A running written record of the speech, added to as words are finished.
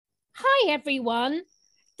Hi everyone,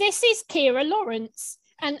 this is Kira Lawrence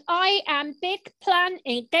and I am Big Plan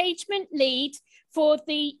Engagement Lead for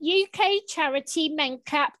the UK charity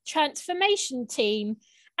MenCap Transformation Team,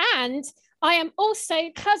 and I am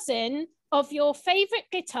also cousin of your favourite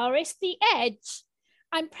guitarist, The Edge.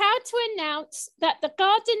 I'm proud to announce that the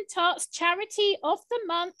Garden Tarts Charity of the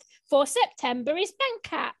Month for September is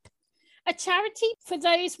MenCap, a charity for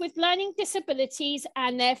those with learning disabilities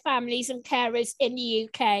and their families and carers in the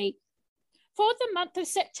UK. For the month of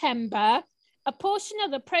September, a portion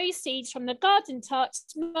of the proceeds from the Garden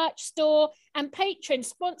Tarts merch store and patron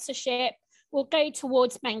sponsorship will go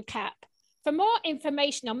towards MenCap. For more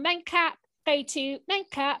information on MenCap, go to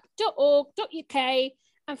mencap.org.uk,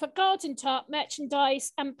 and for Garden Tart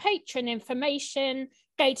merchandise and patron information,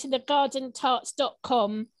 go to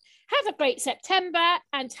thegardentarts.com. Have a great September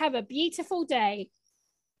and have a beautiful day.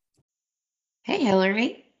 Hey,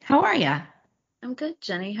 Hillary. How are you? I'm good,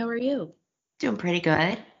 Jenny. How are you? Doing pretty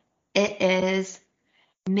good. It is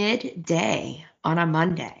midday on a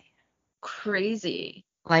Monday. Crazy.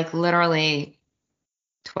 Like literally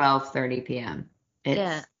 12:30 p.m.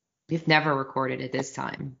 Yeah. We've never recorded at this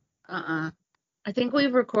time. I think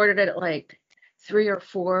we've recorded it at like 3 or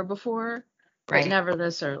 4 before, Right. but never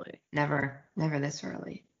this early. Never this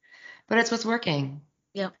early. But it's what's working.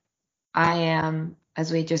 Yep. I am,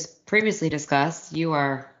 as we just previously discussed, you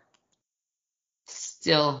are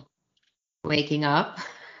still waking up.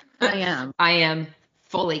 I am. I am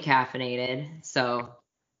fully caffeinated, so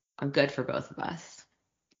I'm good for both of us.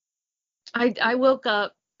 I woke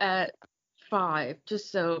up at 5,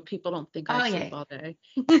 just so people don't think I sleep all day.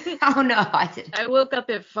 Oh no, I didn't. I woke up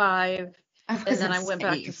at 5, and then I went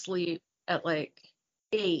back to sleep at like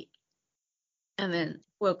 8, and then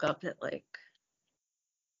woke up at like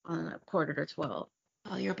a quarter to 12.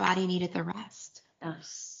 Well, your body needed the rest.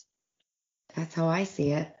 Yes. That's how I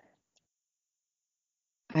see it.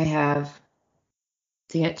 I have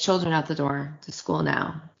to get children out the door to school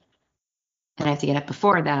now, and I have to get up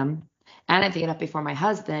before them, and I have to get up before my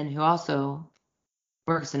husband, who also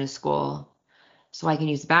works in a school, so I can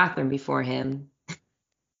use the bathroom before him.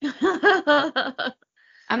 I'm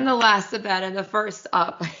the last to bed and the first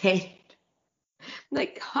up. I hate it.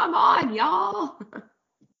 Like, come on, y'all.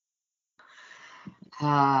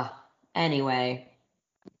 Anyway,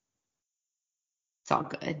 it's all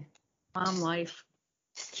good. Mom life.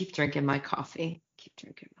 Just keep drinking my coffee.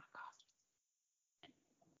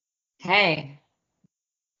 Hey,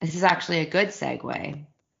 this is actually a good segue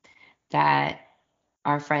that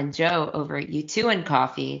our friend Jo over at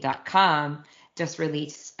u2andcoffee.com just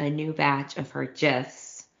released a new batch of her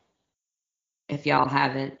GIFs. If y'all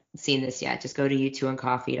haven't seen this yet, just go to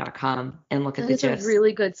u2andcoffee.com and look at the GIFs. That's a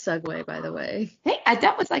really good segue, by the way. Hey,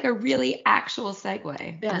 that was like a really actual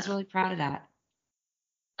segue. Yeah. I was really proud of that.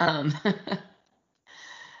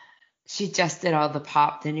 She just did all the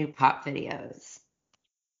new pop videos.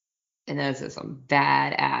 And those are some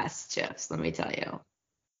badass GIFs, let me tell you.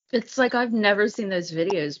 It's like I've never seen those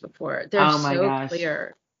videos before. They're so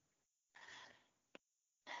clear.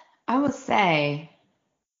 I will say,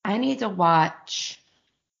 I need to watch.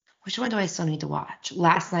 Which one do I still need to watch?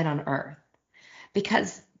 Last Night on Earth.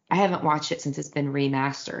 Because I haven't watched it since it's been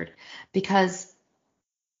remastered. Because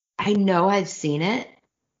I know I've seen it.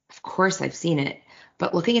 Of course I've seen it.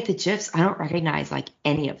 But looking at the GIFs, I don't recognize like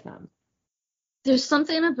any of them. There's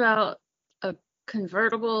something about a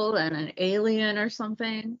convertible and an alien or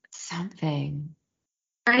something. I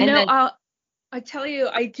know. I tell you,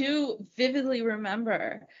 I do vividly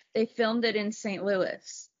remember they filmed it in St.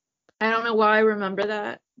 Louis. I don't know why I remember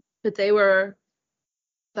that, but that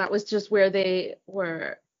was just where they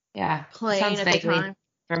were playing at the time.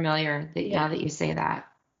 Familiar now that you say that.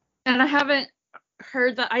 And I haven't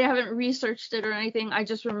heard that. I haven't researched it or anything. I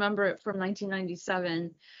just remember it from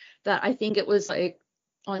 1997 that I think it was like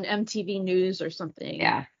on MTV News or something.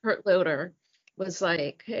 Yeah. Kurt Loder was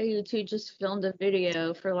like, hey, U2 just filmed a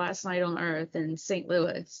video for Last Night on Earth in St.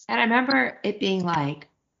 Louis. And I remember it being like,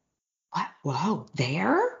 what? Whoa,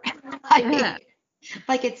 there?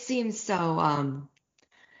 Like it seems so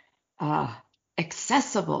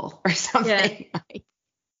accessible or something. Yeah.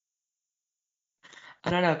 I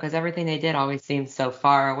don't know, because everything they did always seems so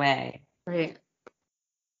far away. Right.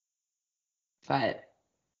 But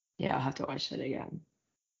yeah, I'll have to watch it again.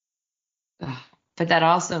 But that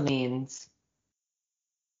also means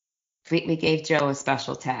we gave Jo a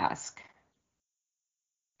special task.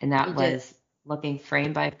 And that was looking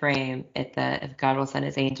frame by frame at the If God Will Send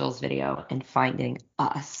His Angels video and finding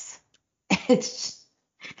us. And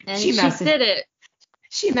she did it.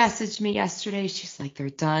 She messaged me yesterday. She's like, they're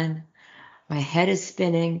done. My head is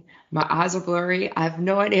spinning. My eyes are blurry. I have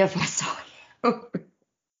no idea if I saw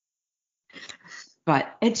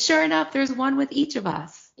And sure enough, there's one with each of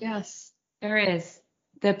us. Yes. There is.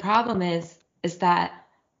 The problem is that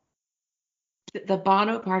the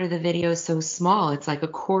Bono part of the video is so small. It's like a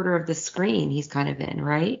quarter of the screen he's kind of in,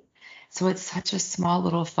 right? So it's such a small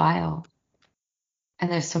little file.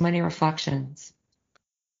 And there's so many reflections.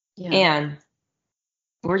 Yeah. And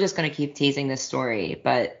we're just going to keep teasing this story,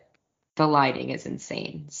 but the lighting is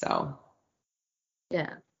insane. So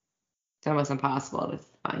Yeah. it's almost impossible to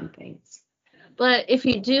find things. But if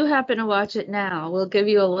you do happen to watch it now, we'll give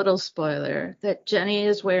you a little spoiler that Jenny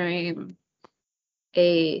is wearing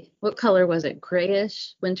what color was it?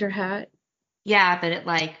 Grayish winter hat. Yeah, but it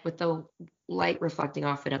like with the light reflecting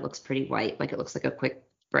off it, it looks pretty white. Like it looks like a quick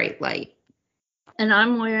bright light. And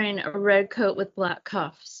I'm wearing a red coat with black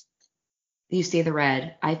cuffs. You see the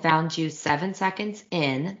red. I found you 7 seconds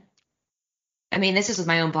in. I mean, this is with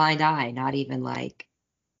my own blind eye, not even like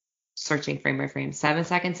searching frame by frame. 7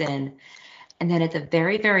 seconds in. And then at the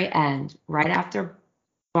very, very end, right after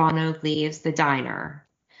Bono leaves the diner,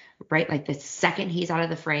 right, like the second he's out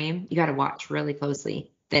of the frame, you got to watch really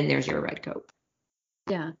closely. Then there's your red coat.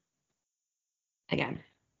 Yeah. Again.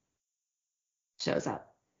 Shows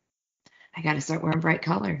up. I got to start wearing bright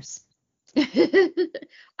colors.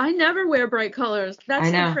 I never wear bright colors. That's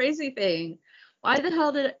I know. the crazy thing. Why the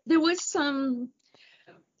hell there was some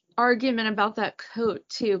argument about that coat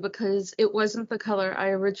too, because it wasn't the color I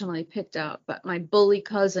originally picked out, but my bully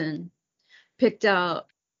cousin picked out,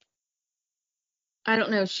 I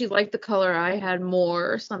don't know, she liked the color I had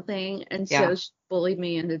more or something, and so she bullied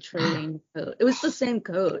me into trading the coat. It was the same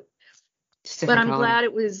coat, but I'm glad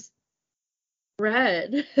it was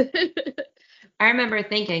red. I remember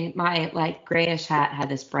thinking my like grayish hat had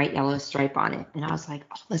this bright yellow stripe on it, and I was like,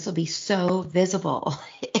 oh, this will be so visible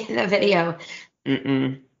in the video.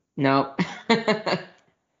 Nope.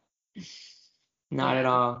 Not at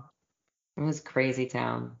all. It was crazy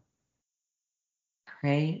town.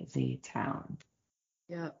 Crazy town.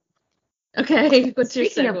 Yeah. Okay, what's your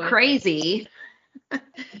Speaking segue? of crazy,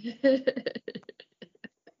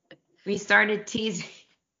 we started teasing.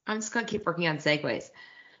 I'm just gonna keep working on segues.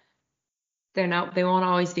 They won't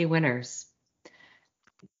always be winners.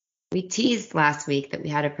 We teased last week that we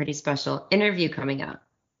had a pretty special interview coming up.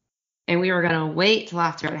 And we were going to wait till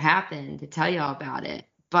after it happened to tell you all about it.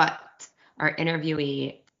 But our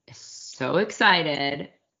interviewee is so excited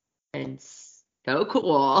and so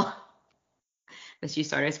cool that she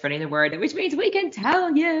started spreading the word, which means we can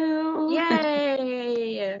tell you.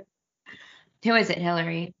 Yay! Who is it,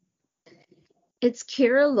 Hillary? It's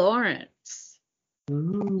Kira Lawrence.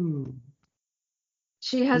 Ooh.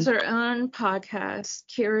 She has her own podcast,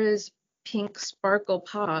 Kira's Pink Sparkle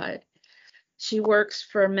Pod. She works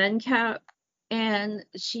for MenCap, and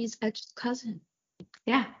she's Edge's cousin.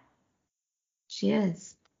 Yeah, she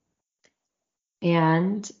is.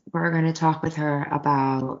 And we're going to talk with her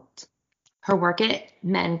about her work at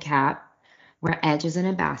MenCap, where Edge is an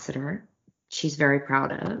ambassador. She's very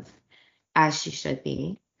proud of, as she should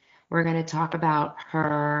be. We're going to talk about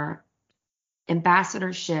her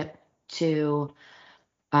ambassadorship to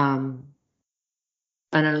an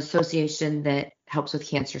association that helps with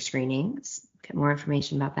cancer screenings. Get more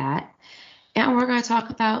information about that. And we're going to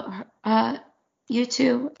talk about you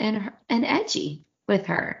two and Edgy with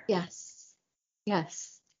her. Yes.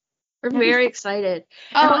 We're very excited.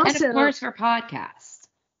 Oh, and of course her podcast.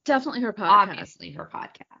 Definitely her podcast. Obviously her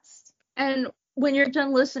podcast. And when you're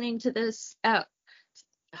done listening to this,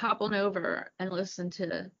 hop on over and listen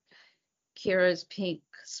to Kira's Pink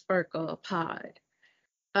Sparkle Pod.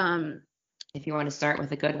 If you want to start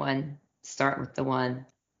with a good one, start with the one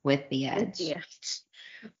with the Edge.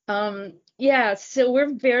 Yeah, so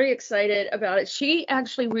we're very excited about it. She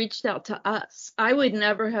actually reached out to us. I would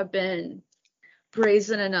never have been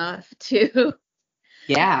brazen enough to.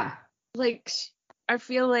 Yeah. Like, I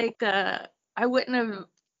feel like I wouldn't have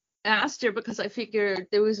asked her because I figured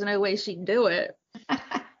there was no way she'd do it.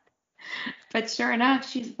 But sure enough,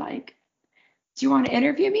 she's like, do you want to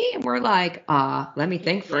interview me? And we're like, let me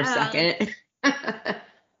think for a second.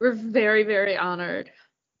 We're very, very honored.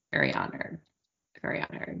 Very honored. Very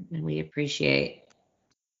honored. And we appreciate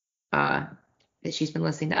that she's been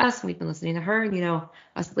listening to us and we've been listening to her. And, you know,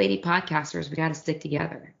 us lady podcasters, we got to stick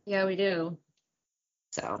together. Yeah, we do.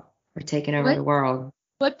 So we're taking over the world.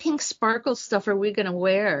 What pink sparkle stuff are we going to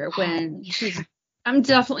wear when I'm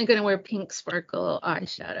definitely going to wear pink sparkle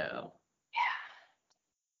eyeshadow.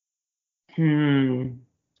 Yeah. I'm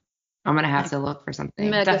going to have to look for something.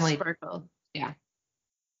 Mega definitely sparkle. Yeah.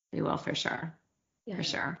 We will for sure. Yeah. For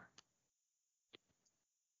sure.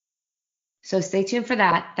 So stay tuned for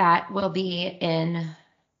that. That will be in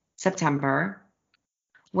September,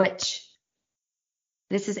 which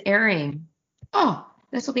this is airing. Oh,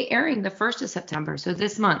 this will be airing the 1st of September. So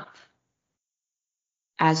this month,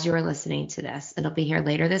 as you're listening to this, it'll be here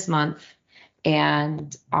later this month.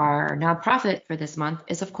 And our nonprofit for this month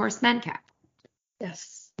is, of course, MenCap.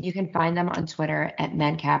 Yes. You can find them on Twitter at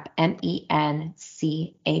MenCap,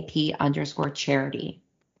 MENCAP_charity.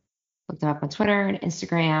 Look them up on Twitter and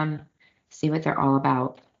Instagram, see what they're all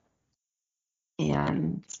about.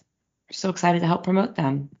 And we're so excited to help promote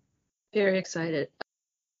them. Very excited.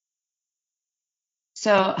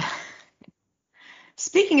 So,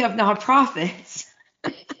 speaking of nonprofits,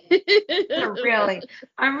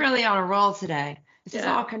 I'm really on a roll today. This is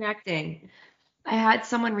all connecting. I had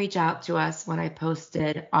someone reach out to us when I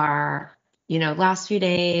posted our, last few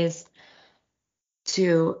days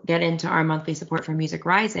to get into our monthly support for Music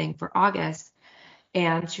Rising for August.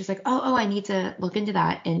 And she was like, oh, I need to look into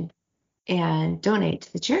that and donate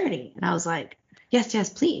to the charity. And I was like, yes,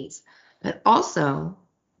 please. But also,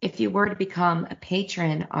 if you were to become a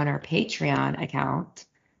patron on our Patreon account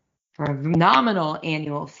for a nominal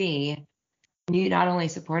annual fee, you not only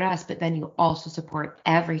support us, but then you also support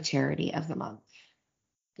every charity of the month.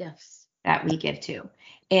 Yes. That we give to.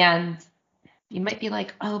 And you might be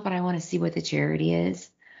like, oh, but I want to see what the charity is.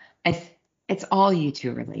 It's all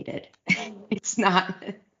U2 related. It's not.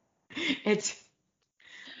 It's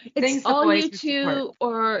all U2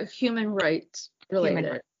 or human rights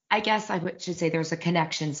related. I guess I should say there's a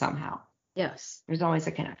connection somehow. Yes. There's always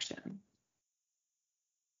a connection.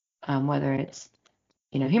 Whether it's,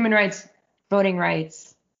 human rights, voting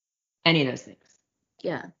rights, any of those things.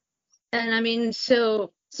 Yeah. And I mean,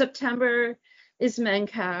 so September is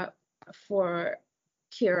MenCap for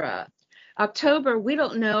Kira. October, we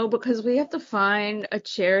don't know because we have to find a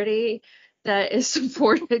charity that is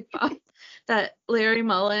supported by that Larry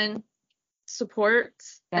Mullen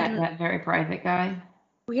supports. That very private guy.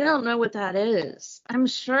 We don't know what that is. I'm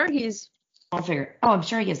sure he's. I'll figure. Oh, I'm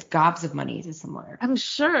sure he has gobs of money somewhere. I'm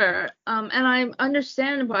sure. And I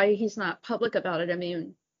understand why he's not public about it. I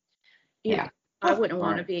mean, yeah. I wouldn't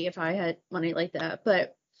want to be if I had money like that.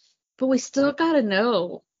 But we still gotta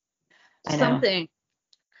know something.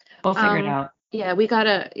 We'll figure it out. Yeah,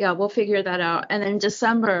 we'll figure that out. And then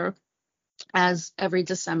December, as every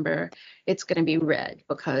December, it's gonna be red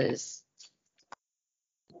because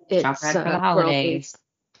it's red for the holidays.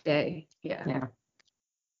 Day. Yeah. And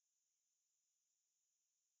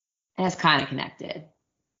it's kind of connected.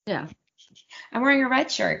 Yeah. I'm wearing a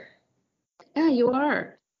red shirt. Yeah, you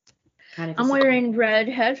are. I'm wearing red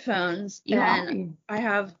headphones and I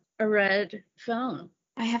have a red phone.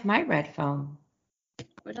 I have my red phone.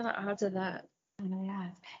 What are the odds of that?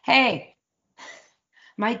 Hey,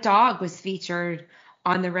 my dog was featured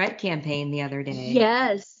on the Red campaign the other day.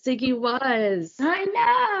 Yes, Ziggy was. I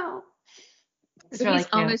know. Ziggy's really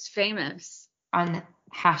almost famous. On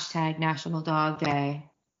 #National Dog Day.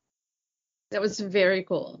 That was very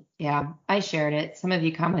cool. Yeah, I shared it. Some of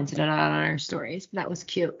you commented on our stories, but that was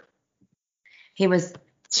cute. He was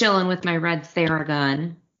chilling with my red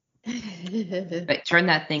Theragun. But turn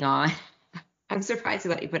that thing on. I'm surprised he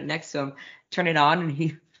let you put it next to him. Turn it on and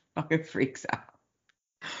he fucking freaks out.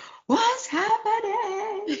 What's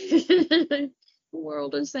happening? The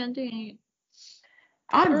world is ending.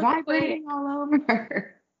 I'm vibrating all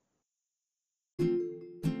over.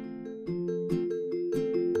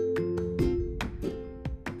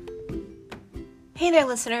 Hey there,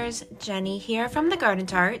 listeners. Jenny here from the Garden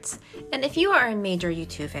Tarts. And if you are a major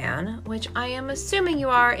U2 fan, which I am assuming you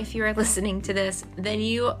are if you are listening to this, then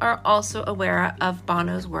you are also aware of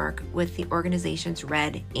Bono's work with the organizations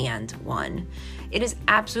Red and One. It is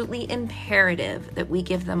absolutely imperative that we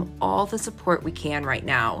give them all the support we can right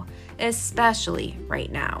now, especially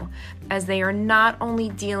right now, as they are not only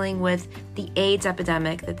dealing with the AIDS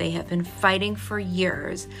epidemic that they have been fighting for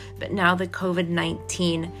years, but now the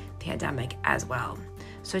COVID-19 pandemic as well.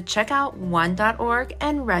 So check out one.org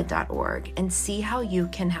and red.org and see how you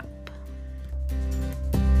can help.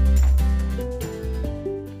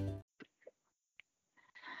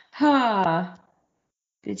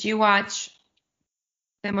 Did you watch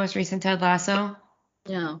the most recent Ted Lasso?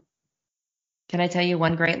 No. Can I tell you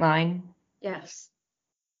one great line? Yes.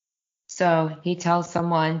 So he tells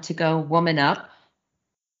someone to go woman up,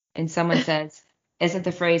 and someone says, isn't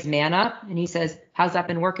the phrase man up? And he says, how's that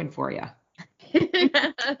been working for you?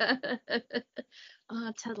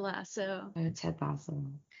 Oh, Ted Lasso. Ted Lasso.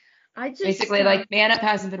 I just basically like man up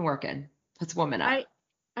hasn't been working. Let's woman up.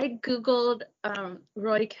 I Googled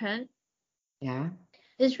Roy Kent. Yeah.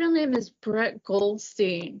 His real name is Brett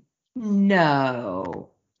Goldstein.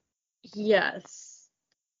 No. Yes.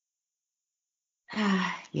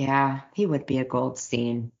 Yeah, he would be a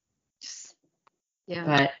Goldstein.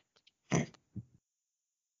 Yeah. But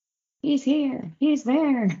he's here. He's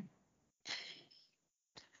there.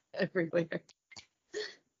 Everywhere.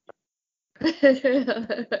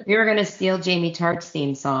 We were gonna steal Jamie Tart's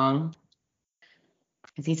theme song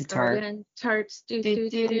because he's a tart. Garden tarts.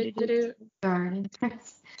 Do. Garden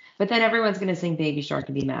tarts. But then everyone's gonna sing Baby Shark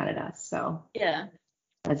and be mad at us. So Yeah.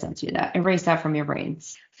 let's not do that. Erase that from your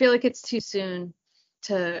brains. I feel like it's too soon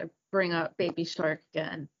to bring up Baby Shark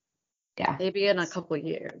again. Yeah. Maybe in a couple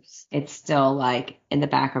years. It's still like in the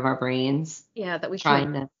back of our brains, Yeah, that we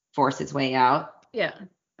trying to force its way out. Yeah.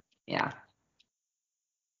 Yeah.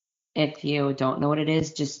 If you don't know what it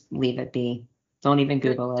is, just leave it be. Don't even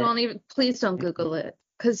Google it. Please don't Google it,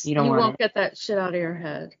 because You you don't want won't it. get that shit out of your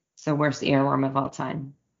head. It's the worst earworm of all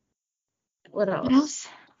time. What else? What else?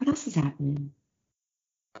 What else is happening?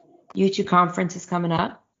 YouTube conference is coming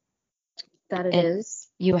up. That it And is.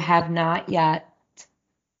 you have not yet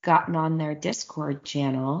gotten on their Discord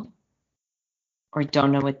channel or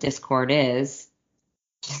don't know what Discord is.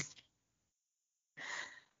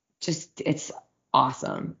 Just it's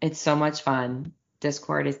awesome. It's so much fun.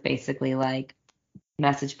 Discord is basically like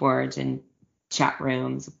message boards and chat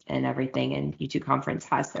rooms and everything, and YouTube conference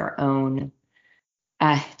has their own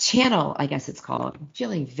channel, I guess it's called. I'm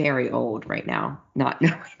feeling very old right now, not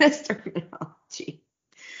knowing this terminology.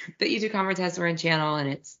 But YouTube conference has their own channel,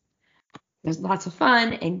 and there's lots of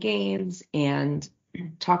fun and games and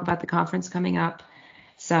talk about the conference coming up.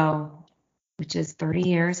 So, which is 30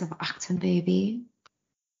 years of Octon Baby.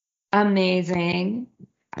 Amazing.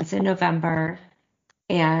 It's in November.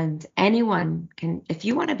 And anyone can, if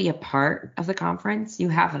you want to be a part of the conference, you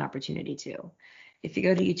have an opportunity to. If you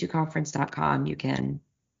go to youtubeconference.com, you can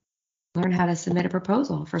learn how to submit a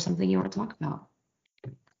proposal for something you want to talk about.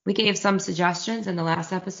 We gave some suggestions in the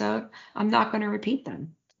last episode. I'm not going to repeat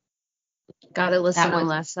them. Gotta listen to the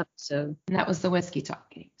last episode. And that was the whiskey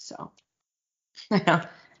talking. So I'm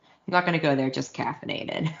not going to go there just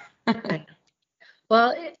caffeinated. Right.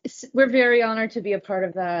 Well, we're very honored to be a part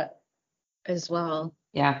of that as well.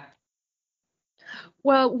 Yeah.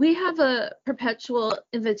 Well, we have a perpetual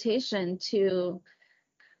invitation to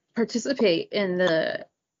participate in the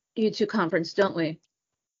YouTube conference, don't we?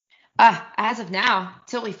 As of now,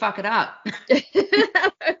 till we fuck it up. Which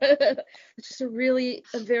is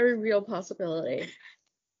a very real possibility.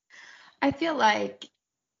 I feel like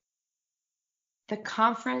the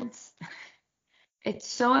conference, it's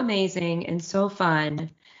so amazing and so fun,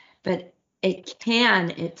 but it can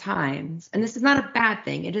at times, and this is not a bad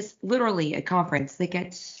thing, it is literally a conference that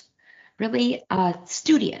gets really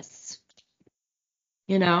studious,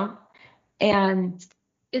 and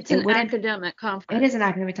it's an academic conference. It is an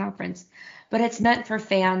academic conference, but it's meant for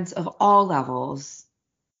fans of all levels,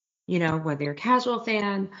 whether you're a casual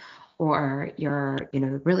fan or you're,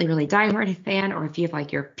 really, really diehard fan, or if you have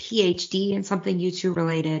like your PhD in something YouTube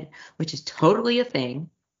related, which is totally a thing,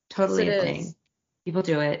 thing. People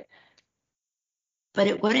do it. But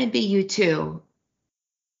it wouldn't be U2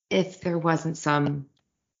 if there wasn't some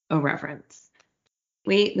irreverence.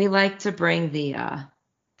 We like to bring a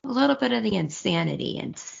little bit of the insanity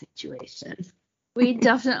into situations. We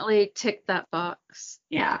definitely tick that box.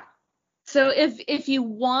 Yeah. So if you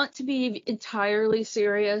want to be entirely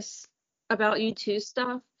serious about U2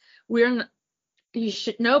 stuff, you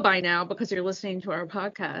should know by now because you're listening to our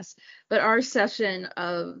podcast, but our session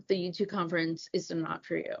of the U2 conference is not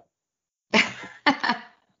for you.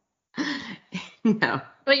 No.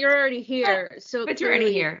 But you're already here, so you're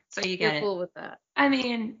already here, so you get it. Cool with that. I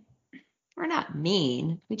mean, we're not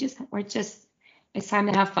mean. We're just it's time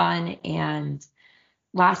to have fun. And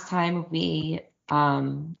last time we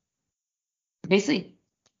basically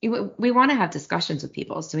we want to have discussions with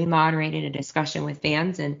people, so we moderated a discussion with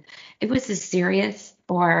fans, and it was as serious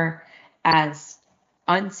or as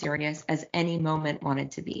unserious as any moment wanted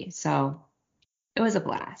to be. So it was a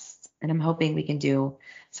blast, and I'm hoping we can do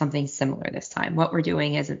something similar this time. What we're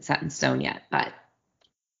doing isn't set in stone yet, but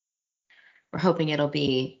we're hoping it'll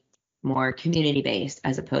be more community-based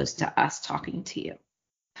as opposed to us talking to you.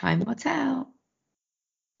 Time will tell.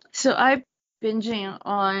 So I'm binging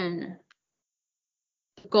on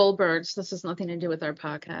Goldbergs. This has nothing to do with our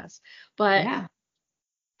podcast, but yeah,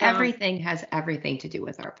 everything has everything to do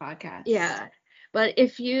with our podcast. Yeah, but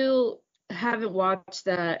if you haven't watched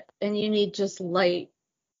that and you need just light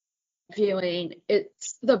viewing,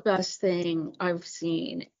 it's the best thing I've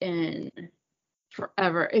seen in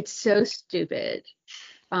forever. It's so stupid,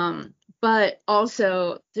 but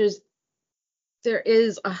also there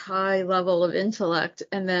is a high level of intellect,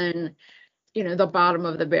 and then the bottom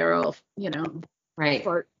of the barrel, right,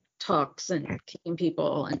 fart talks and kicking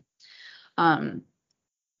people, and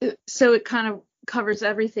so it kind of covers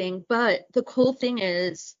everything. But the cool thing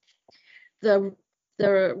is the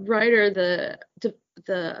writer, the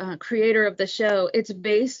creator of the show, it's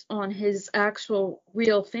based on his actual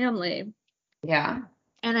real family. Yeah.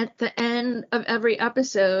 And at the end of every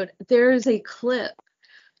episode, there is a clip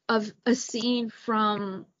of a scene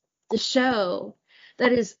from the show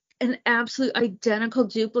that is an absolute identical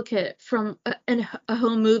duplicate from a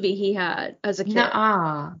home movie he had as a kid.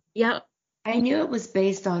 Nuh-uh. Yep. I knew it was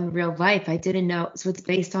based on real life. I didn't know. So it's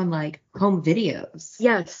based on like home videos.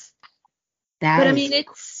 Yes. That But I is mean,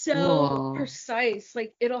 it's so cool. precise.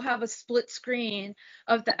 Like, it'll have a split screen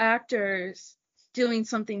of the actors doing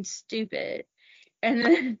something stupid. And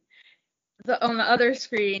then on the other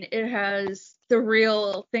screen, it has the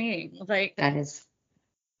real thing. Like, That is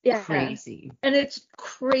yeah. crazy. And it's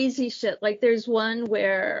crazy shit. Like, there's one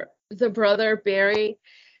where the brother, Barry,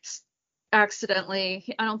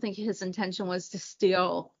 accidentally, I don't think his intention was to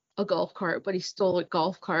steal a golf cart, but he stole a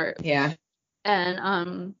golf cart. Yeah.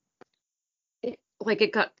 And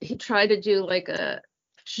he tried to do like a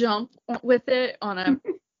jump with it on a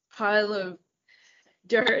pile of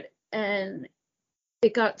dirt, and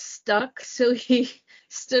it got stuck, so he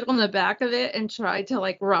stood on the back of it and tried to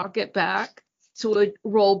like rock it back so it would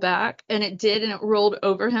roll back, and it did, and it rolled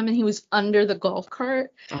over him, and he was under the golf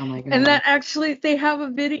cart. Oh my God. And that actually, they have a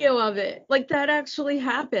video of it. Like, that actually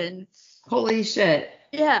happened. Holy shit.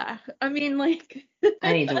 Yeah. I mean, like,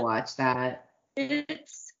 I need to watch that.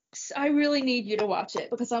 I really need you to watch it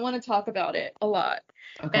because I want to talk about it a lot.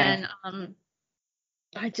 Okay. And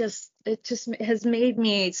it just has made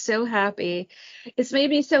me so happy. It's made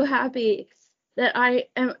me so happy that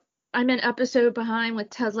I'm an episode behind with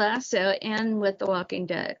Ted Lasso and with The Walking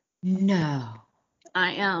Dead. No.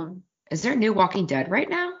 I am. Is there a new Walking Dead right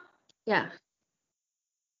now? Yeah.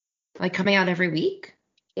 Like coming out every week?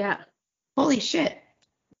 Yeah. Holy shit.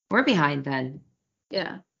 We're behind then.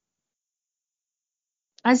 Yeah.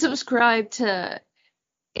 I subscribe to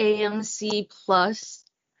AMC Plus.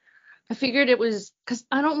 I figured it was because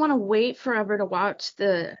I don't want to wait forever to watch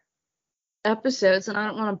the episodes, and I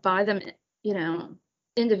don't want to buy them,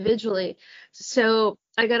 individually. So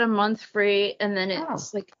I got a month free, and then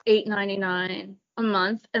it's like $8.99 a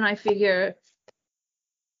month, and I figure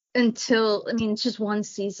it's just one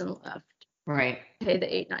season left. Right. Pay the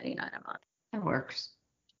 $8.99 a month. That works.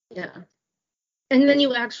 Yeah. And then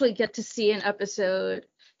you actually get to see an episode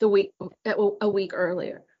a week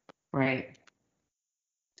earlier. Right.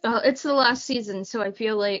 It's the last season, so I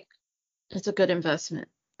feel like it's a good investment.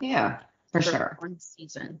 Yeah, for sure. One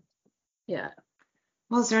season. Yeah.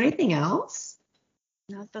 Well, is there anything else?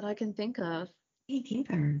 Not that I can think of. Me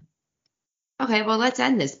neither. Okay, well, let's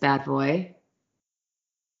end this bad boy.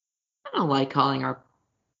 I don't like calling our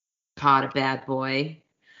pod a bad boy.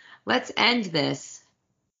 Let's end this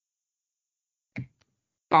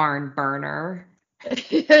barn burner.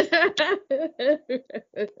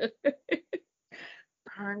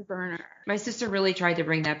 Barn burner. My sister really tried to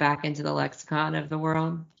bring that back into the lexicon of the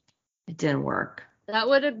world. It didn't work. That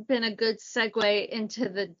would have been a good segue into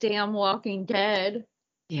the damn Walking Dead.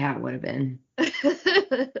 Yeah, it would have been.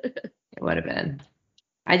 It would have been.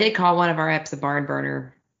 I did call one of our eps a barn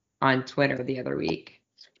burner on Twitter the other week.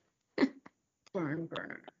 Barn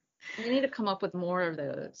burner. We need to come up with more of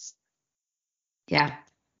those. Yeah,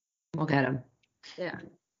 we'll get them. Yeah.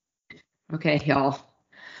 Okay, y'all.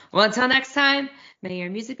 Well, until next time, may your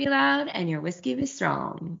music be loud and your whiskey be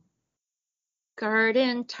strong.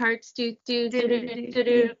 Garden tarts, do do do do do do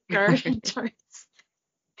do. Garden tarts.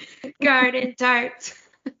 Garden tarts.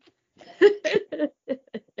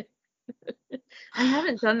 I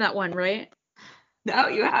haven't done that one, right? No,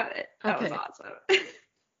 you haven't. That was awesome.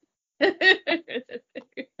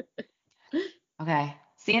 Okay.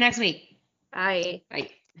 See you next week. Bye. Bye.